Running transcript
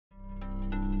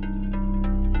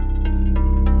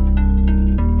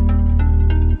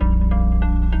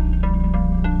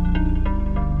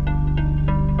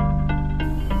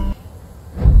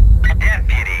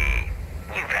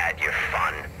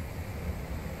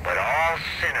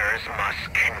sinners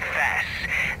must confess.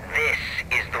 This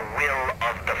is the will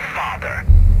of the Father.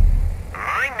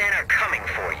 My men are coming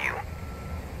for you.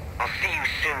 I'll see you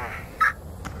soon.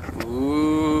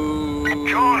 Ooh.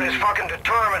 John is fucking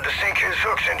determined to sink his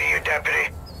hooks into you, Deputy.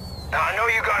 Now, I know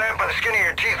you got him by the skin of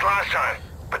your teeth last time,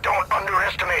 but don't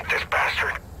underestimate this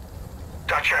bastard.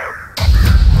 Dutch out.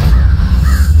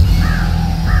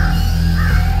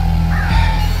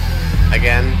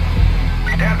 Again.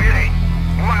 Deputy,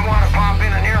 you might want to pop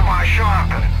in a nearby shop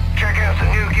and check out the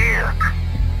new gear.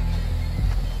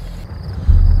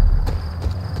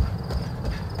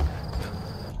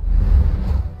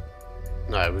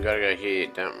 No, we gotta go here,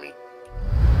 don't we?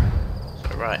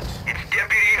 So, right. It's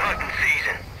deputy hunting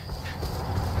season.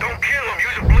 Don't kill him,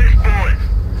 use a bliss bullet.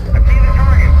 I've seen the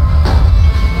target.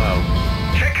 Oh.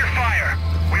 Check your fire.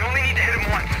 We only need to hit him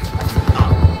once.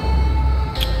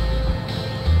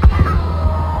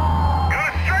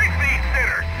 Gonna strafe these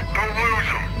sinners. Don't lose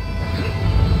them.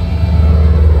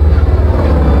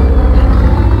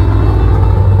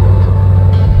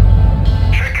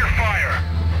 Check your fire.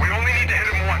 We only need to hit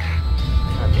him once.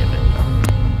 God damn it.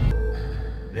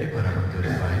 They put up a good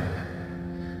fight.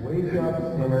 Wake up,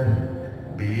 sinner.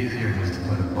 Be easier just to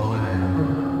put a bullet in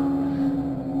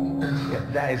them. Yeah,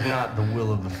 that is not the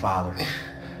will of the Father.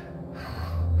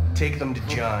 Take them to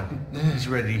John. He's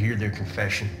ready to hear their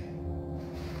confession.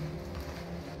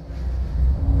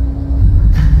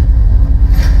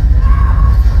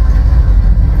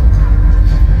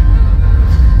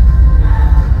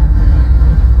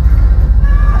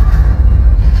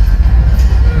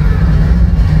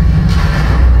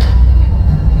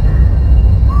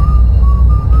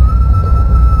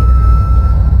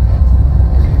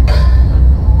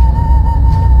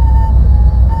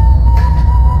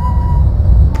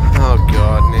 Oh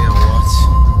god, now what?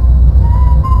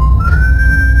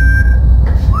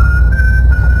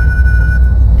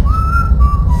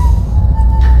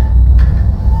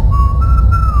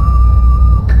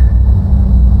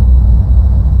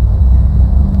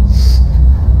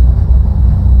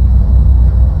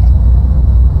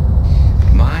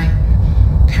 My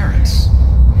parents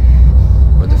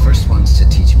were the first ones to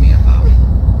teach me about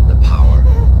the power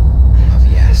of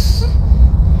yes.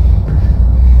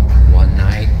 One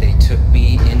night they took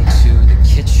me into the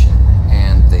kitchen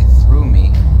and they threw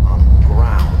me on the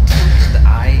ground. And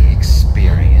I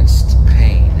experienced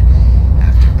pain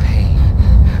after pain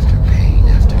after pain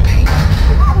after pain.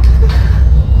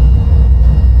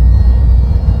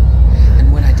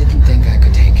 And when I didn't think I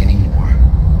could take any more,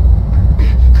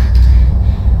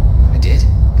 I did.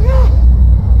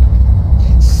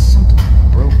 Something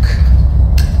broke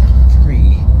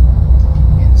free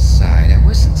inside. I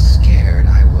wasn't scared.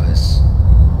 I was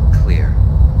clear.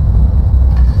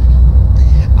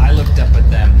 I looked up at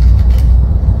them.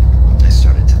 I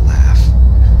started to laugh.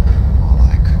 All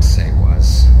I could say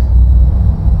was,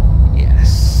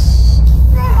 yes.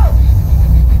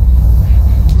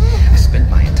 I spent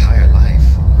my entire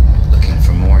life looking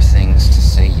for more things to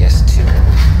say yes to.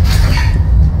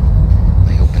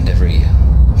 I opened every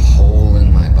hole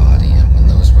in my body, and when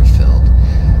those were filled,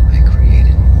 I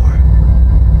created more.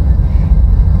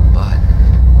 But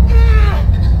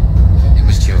it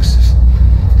was Joseph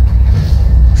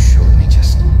who showed me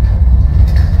just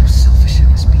how selfish I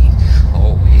was being.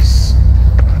 Always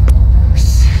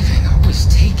receiving, always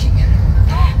taking.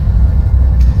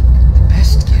 The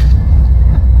best gift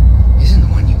isn't the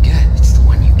one you get, it's the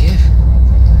one you give.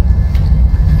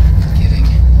 Giving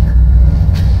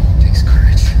takes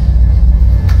courage.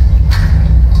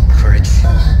 Courage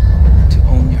to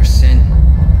own your sin,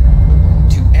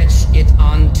 to etch it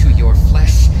onto your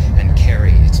flesh and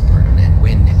carry its burden. And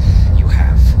when you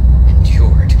have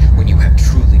endured, when you have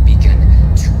truly begun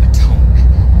to atone,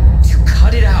 to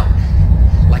cut it out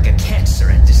like a cancer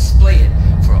and display it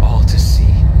for all to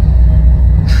see.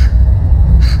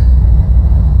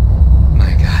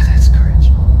 My God, that's courage.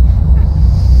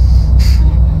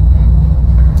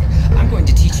 I'm going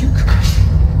to teach you courage.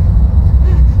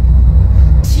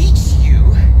 Teach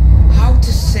you how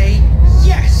to say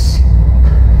yes,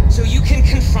 so you can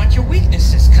confront your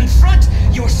weaknesses, confront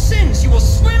your sins. You will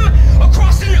swim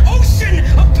across an ocean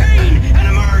of pain and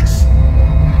emerge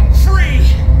free.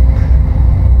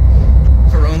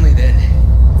 For only then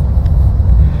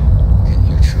can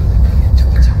you truly begin to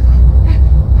atone.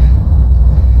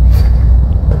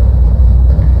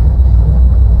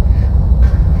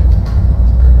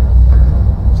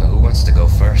 So who wants to go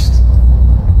first?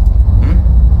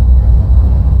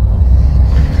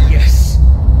 Yes.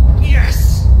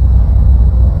 Yes.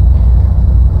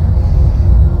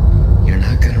 You're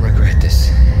not gonna regret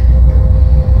this. I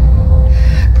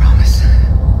promise.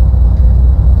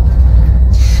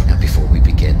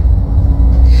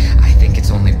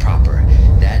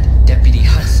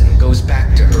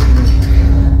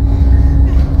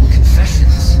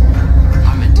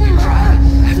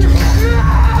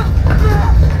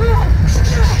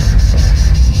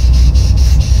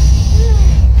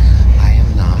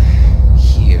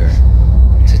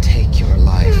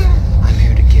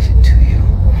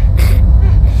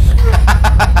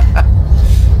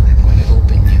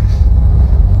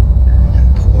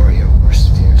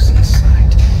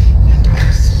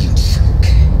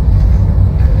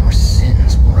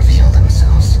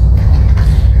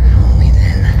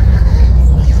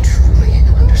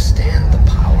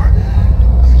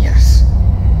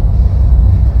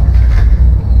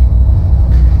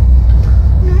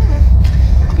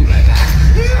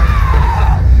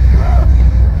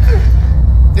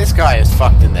 guy is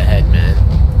fucked in the head, man.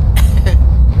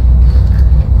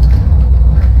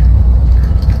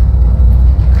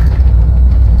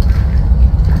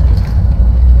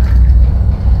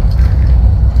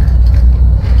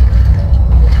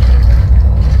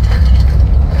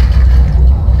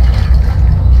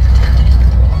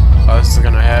 Oh, this is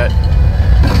gonna hurt.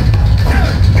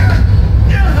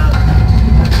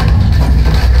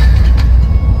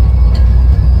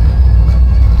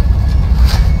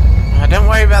 Don't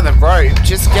worry about the rope,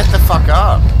 just get the fuck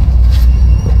up.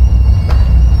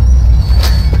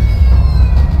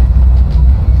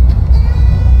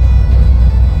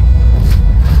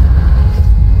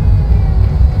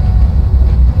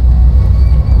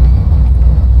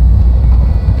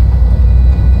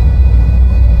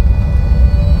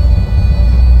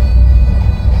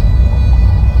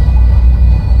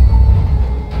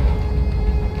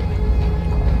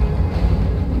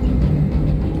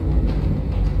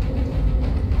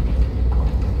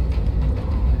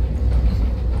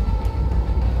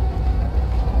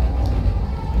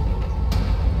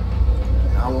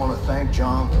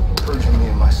 John, purging me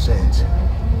of my sins.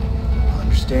 I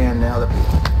understand now that...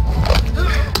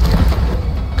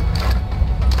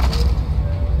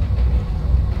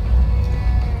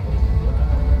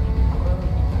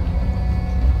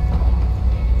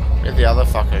 Where'd the other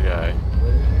fucker go?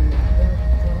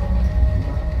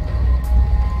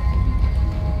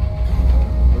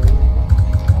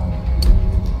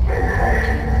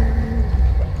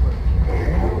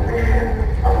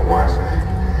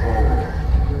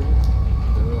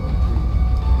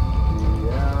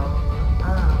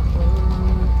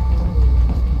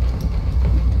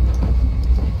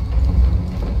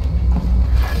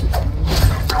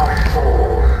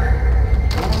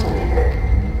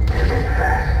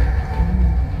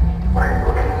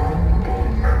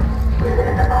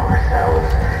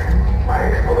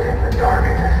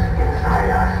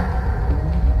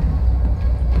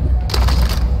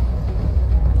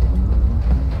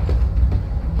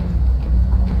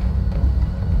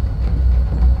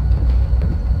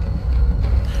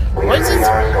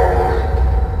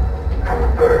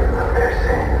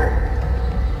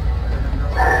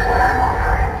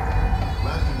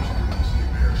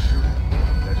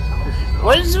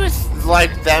 What is with,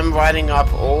 like, them writing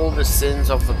up all the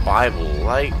sins of the Bible?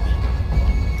 Like... So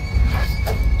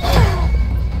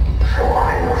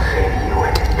I will say to you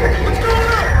and deputy,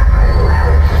 I will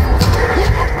help you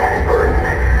that burden.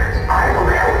 I will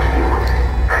help you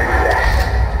confess.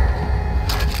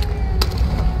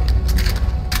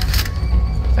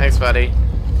 Thanks, buddy.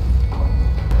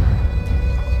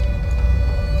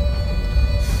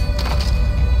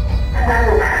 And I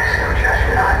will pass no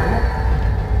judgment on you,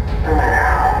 no matter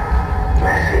how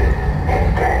messy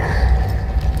it gets.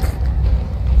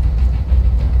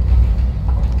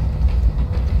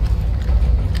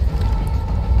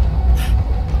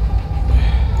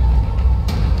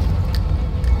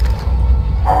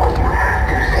 All you have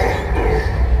to say is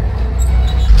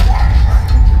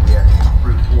yes,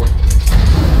 brute force.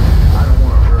 I don't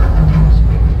want to hurt.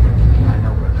 I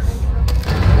know better.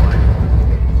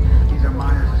 These are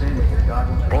minor sins that God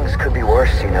will... Things could be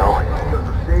worse, you know.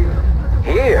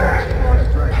 Here,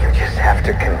 you just have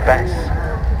to confess.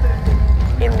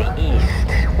 In the East,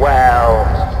 well,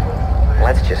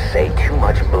 let's just say too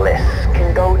much bliss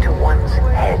can go to one's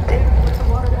head.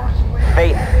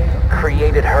 Faith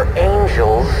created her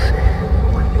angels,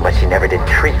 but she never did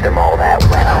treat them all that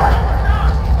well.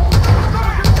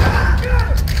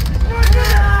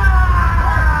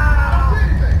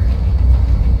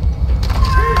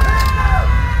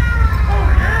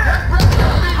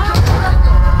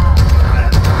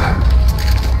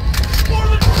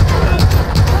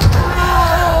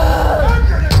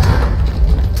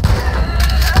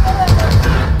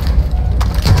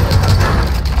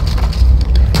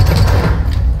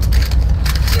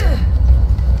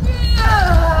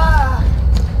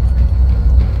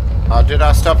 Did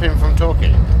I stop him from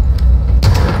talking?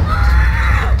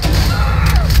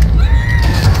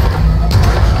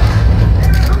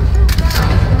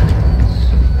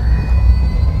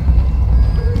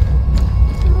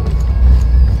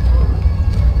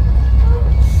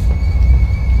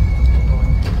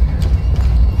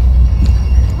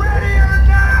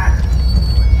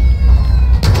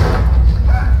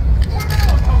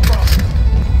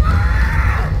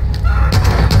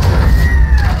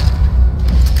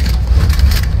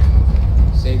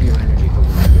 Savior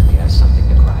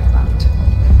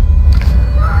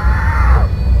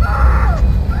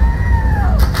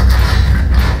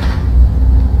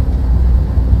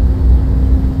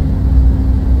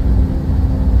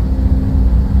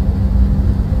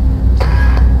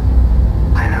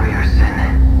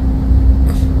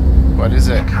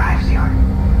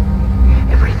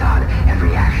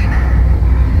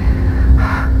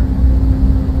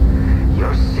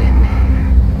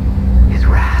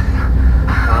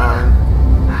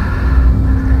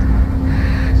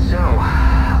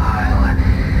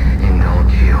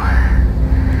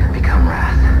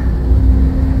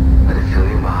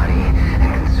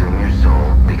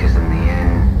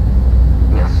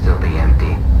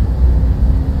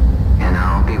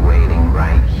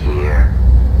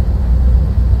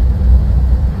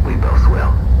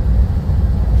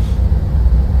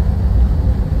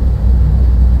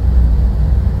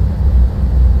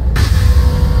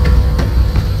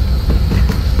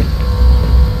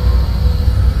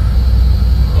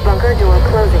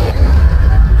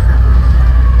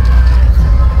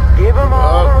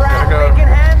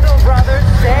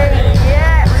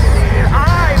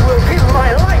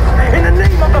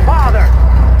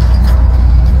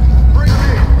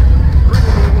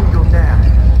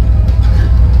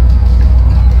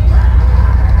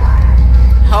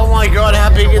my god, how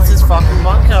big is this fucking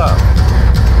bunker?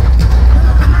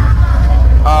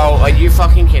 Oh, are you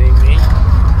fucking kidding me?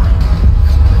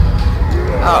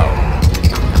 Oh.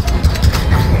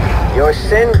 Your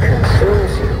sin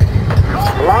consumes you,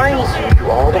 blinds you to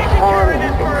all the harm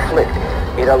you inflict.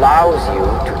 It allows you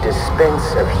to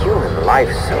dispense of human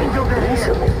life so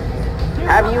easily.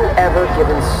 Have you ever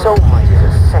given so much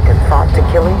as a second thought to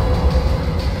killing?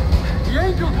 The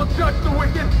angels will judge the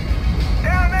wicked!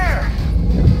 Down there!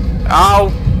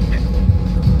 Oh.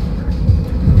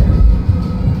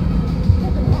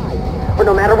 But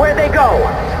no matter where they go,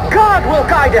 God will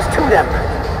guide us to them!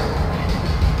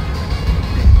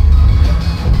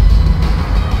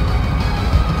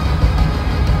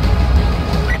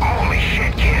 Holy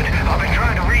shit, kid. I've been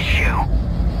trying to reach you.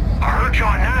 I heard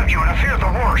John nabbed you and I feared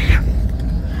the worst.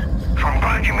 So I'm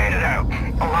glad you made it out,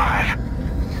 alive.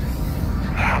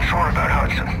 I'm sorry about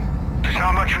Hudson. There's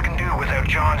not much we can do without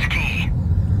John's key.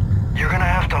 You're gonna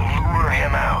have to lure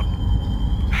him out.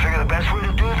 Figure the best way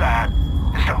to do that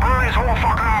is to burn his whole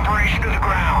fucking operation to the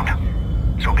ground.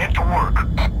 So get to work.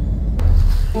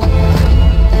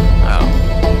 Oh.